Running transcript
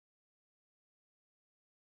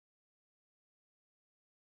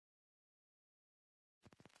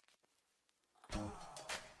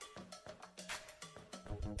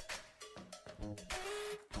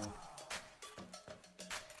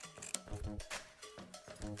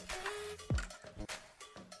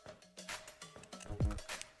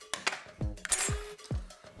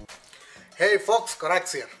Hey folks,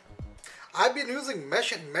 Corax here. I've been using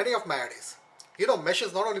mesh in many of my addis. You know, mesh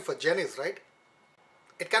is not only for Jennies, right?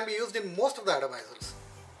 It can be used in most of the atomizers,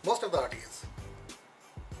 most of the RTAs.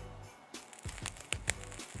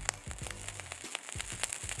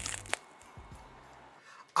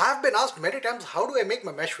 I have been asked many times, how do I make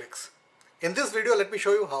my mesh wicks? In this video, let me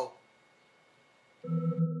show you how.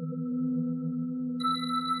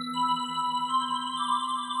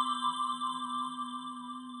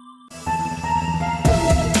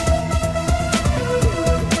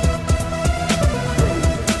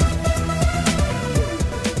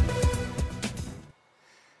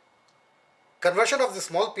 Conversion of this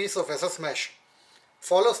small piece of SS mesh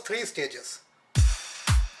follows 3 stages.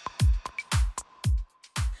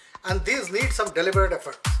 And these need some deliberate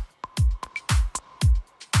effort.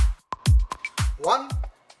 1.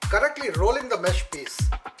 Correctly rolling the mesh piece.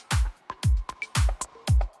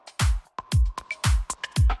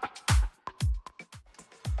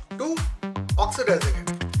 2. Oxidizing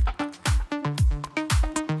it.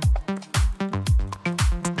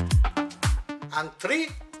 And 3.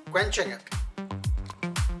 Quenching it.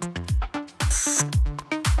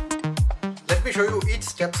 Let me show you each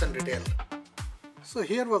steps in detail. So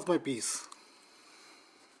here was my piece.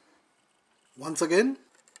 Once again,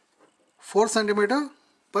 4 cm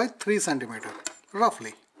by 3 cm,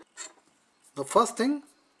 roughly. The first thing,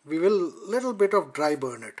 we will little bit of dry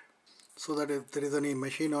burn it, so that if there is any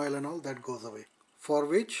machine oil and all, that goes away. For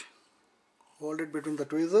which, hold it between the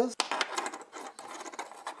tweezers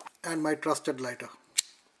and my trusted lighter.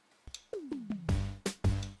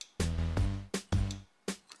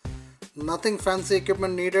 Nothing fancy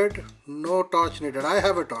equipment needed, no torch needed. I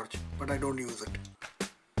have a torch, but I don't use it.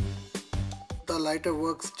 The lighter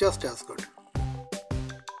works just as good.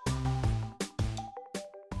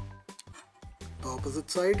 The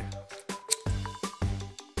opposite side.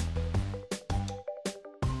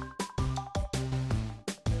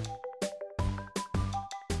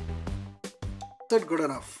 That's good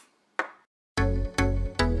enough.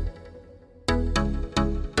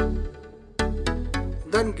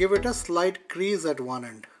 Then give it a slight crease at one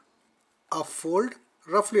end, a fold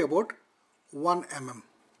roughly about 1 mm,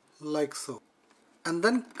 like so, and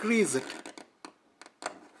then crease it,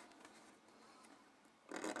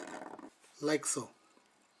 like so.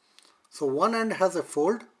 So one end has a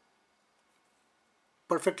fold,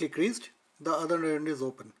 perfectly creased, the other end is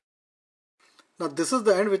open. Now this is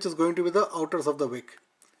the end which is going to be the outers of the wick.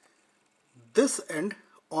 This end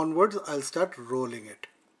onwards I'll start rolling it.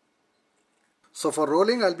 So for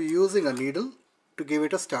rolling, I'll be using a needle to give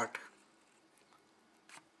it a start.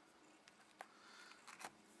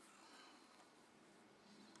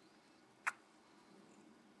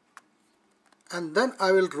 And then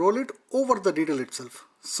I will roll it over the needle itself.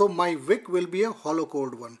 So my wick will be a hollow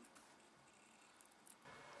cored one.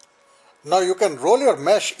 Now you can roll your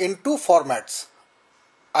mesh in 2 formats.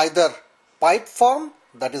 Either pipe form,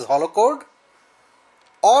 that is hollow cored,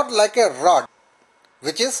 or like a rod,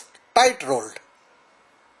 which is tight rolled.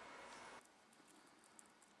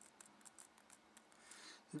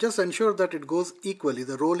 Just ensure that it goes equally,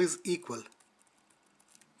 the roll is equal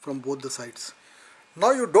from both the sides.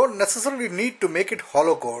 Now you don't necessarily need to make it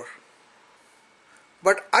hollow core,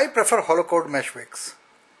 but I prefer hollow cored mesh wicks.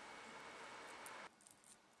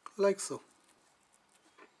 Like so.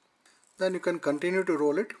 Then you can continue to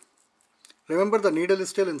roll it. Remember, the needle is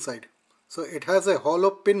still inside, so it has a hollow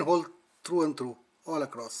pinhole through and through, all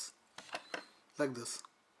across, like this.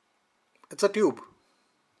 It's a tube.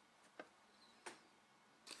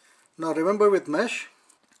 Now remember, with mesh,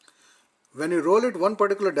 when you roll it one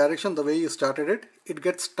particular direction the way you started it, it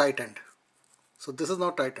gets tightened. So this is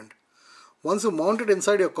now tightened. Once you mount it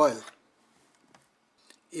inside your coil,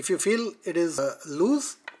 if you feel it is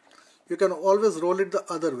loose, you can always roll it the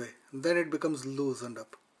other way. Then it becomes loosened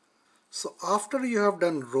up. So after you have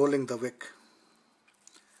done rolling the wick,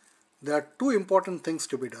 there are 2 important things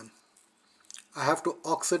to be done. I have to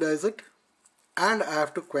oxidize it and I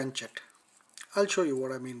have to quench it. I'll show you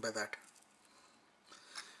what I mean by that.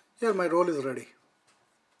 Here my roll is ready.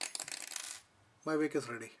 My wick is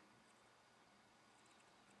ready.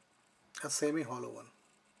 A semi-hollow one.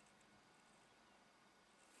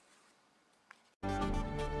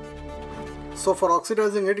 So for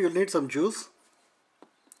oxidizing it, you'll need some juice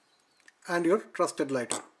and your trusted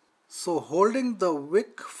lighter. So holding the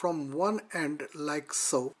wick from one end like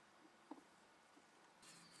so,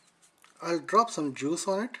 I'll drop some juice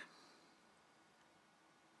on it.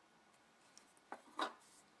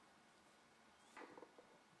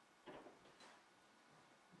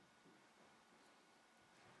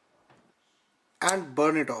 and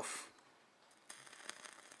burn it off.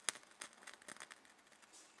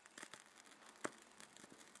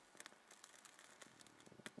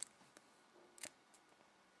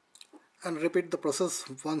 And repeat the process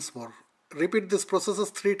once more. Repeat this process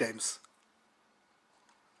 3 times.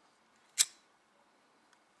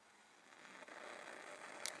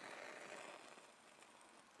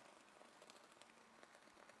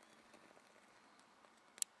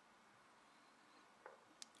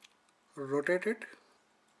 Rotate it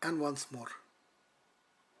and once more.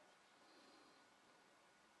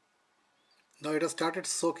 Now it has started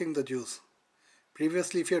soaking the juice.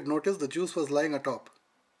 Previously, if you had noticed, the juice was lying atop.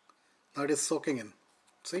 Now it is soaking in.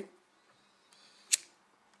 See?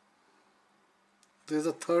 This is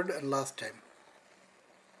the third and last time.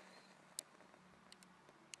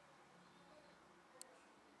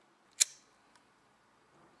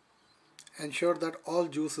 Ensure that all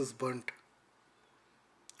juice is burnt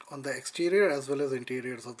on the exterior as well as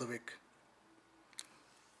interiors of the wick.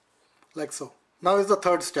 Like so. Now is the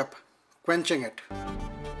third step, quenching it.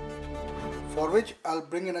 For which I'll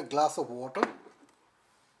bring in a glass of water.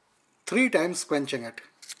 3 times quenching it.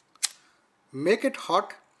 Make it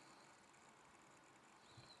hot.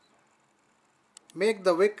 Make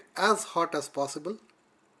the wick as hot as possible.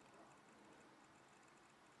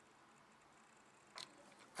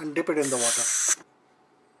 And dip it in the water.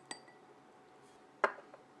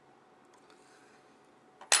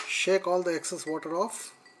 Shake all the excess water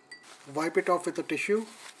off. Wipe it off with a tissue.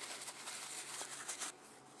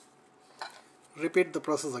 Repeat the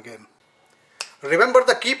process again. Remember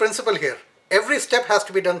the key principle here. Every step has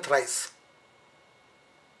to be done thrice.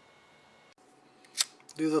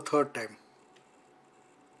 This is the third time.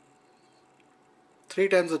 3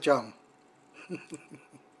 times the charm.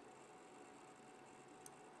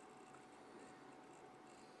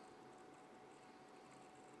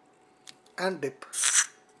 And dip.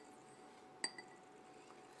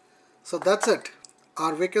 So that's it.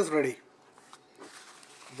 Our wick is ready.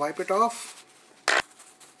 Wipe it off.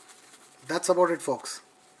 That's about it, folks.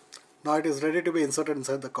 Now it is ready to be inserted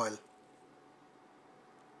inside the coil.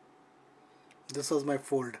 This was my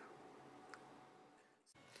fold.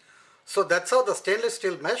 So that's how the stainless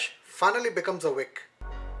steel mesh finally becomes a wick.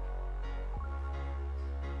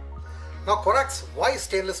 Now Corax, why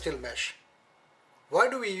stainless steel mesh? Why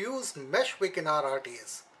do we use mesh wick in our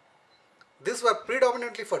RTAs? These were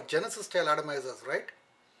predominantly for Genesis style atomizers, right?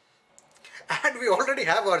 And we already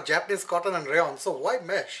have our Japanese cotton and rayon, so why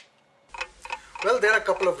mesh? Well, there are a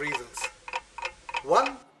couple of reasons.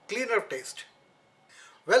 One, cleaner taste.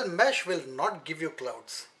 Well, mesh will not give you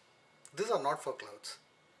clouds. These are not for clouds.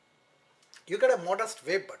 You get a modest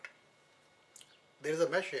wave, but there is a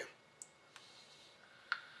mesh here.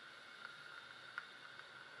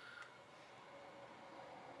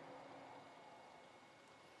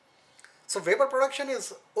 So vapor production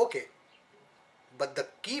is okay, but the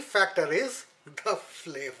key factor is the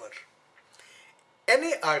flavor.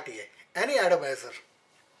 Any RTA, any atomizer,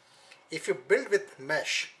 if you build with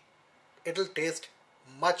mesh, it will taste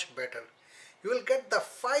much better. You will get the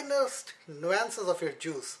finest nuances of your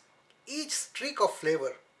juice. Each streak of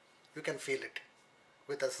flavor, you can feel it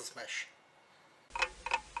with SS Mesh.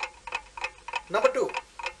 Number 2,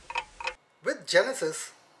 with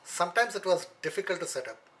Genesis, sometimes it was difficult to set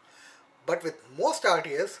up, but with most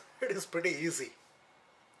RTAs, it is pretty easy.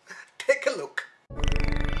 Take a look.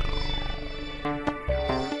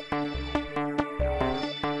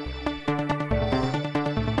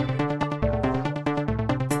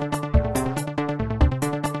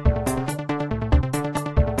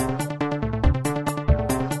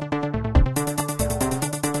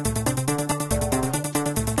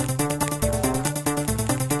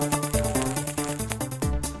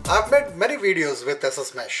 I've made many videos with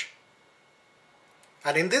SS Mesh,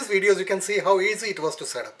 and in these videos you can see how easy it was to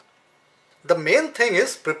set up. The main thing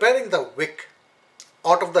is preparing the wick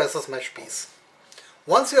out of the SS Mesh piece.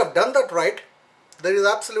 Once you have done that right, there is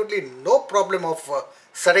absolutely no problem of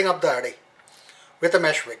setting up the addy with a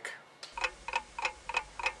mesh wick.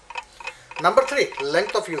 Number 3,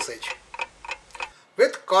 length of usage.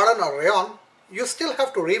 With cotton or rayon, you still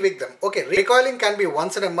have to re-wick them. Okay, recoiling can be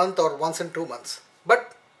once in a month or once in 2 months,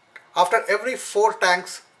 but after every 4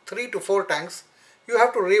 tanks, 3 to 4 tanks, you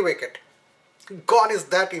have to re-wick it. Gone is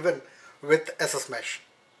that even with SS Mesh.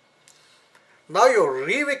 Now your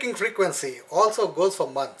re-wicking frequency also goes for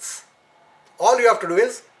months. All you have to do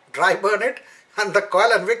is dry burn it and the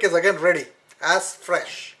coil and wick is again ready, as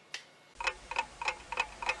fresh.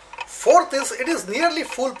 Fourth is, it is nearly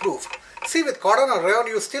foolproof. See, with cotton or rayon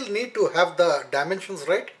you still need to have the dimensions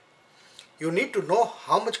right. You need to know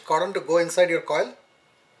how much cotton to go inside your coil.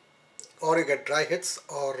 or you get dry hits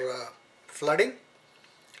or flooding.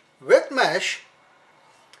 With mesh,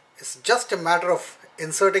 it's just a matter of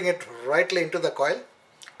inserting it rightly into the coil,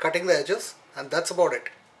 cutting the edges, and that's about it.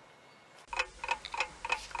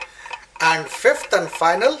 And fifth and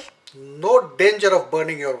final, no danger of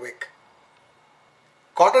burning your wick.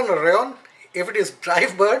 Cotton or rayon, if it is dry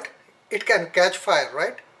burnt, it can catch fire,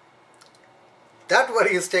 right? That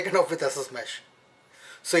worry is taken off with SS Mesh.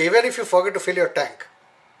 So even if you forget to fill your tank,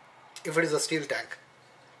 if it is a steel tank,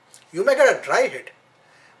 you may get a dry hit,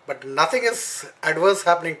 but nothing is adverse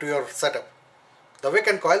happening to your setup. The wick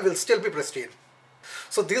and coil will still be pristine.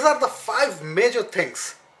 So these are the 5 major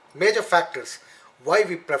things, major factors why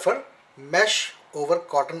we prefer mesh over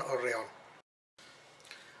cotton or rayon.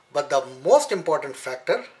 But the most important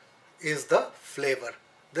factor is the flavor.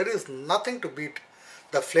 There is nothing to beat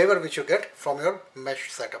the flavor which you get from your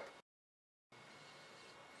mesh setup.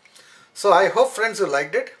 So I hope friends you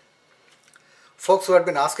liked it. Folks who had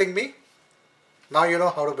been asking me, now you know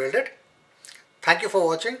how to build it. Thank you for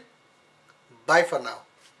watching. Bye for now.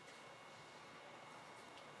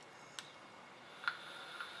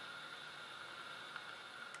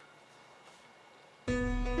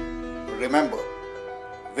 Remember,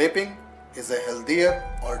 vaping is a healthier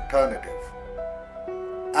alternative,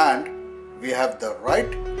 and we have the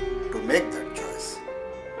right to make that choice.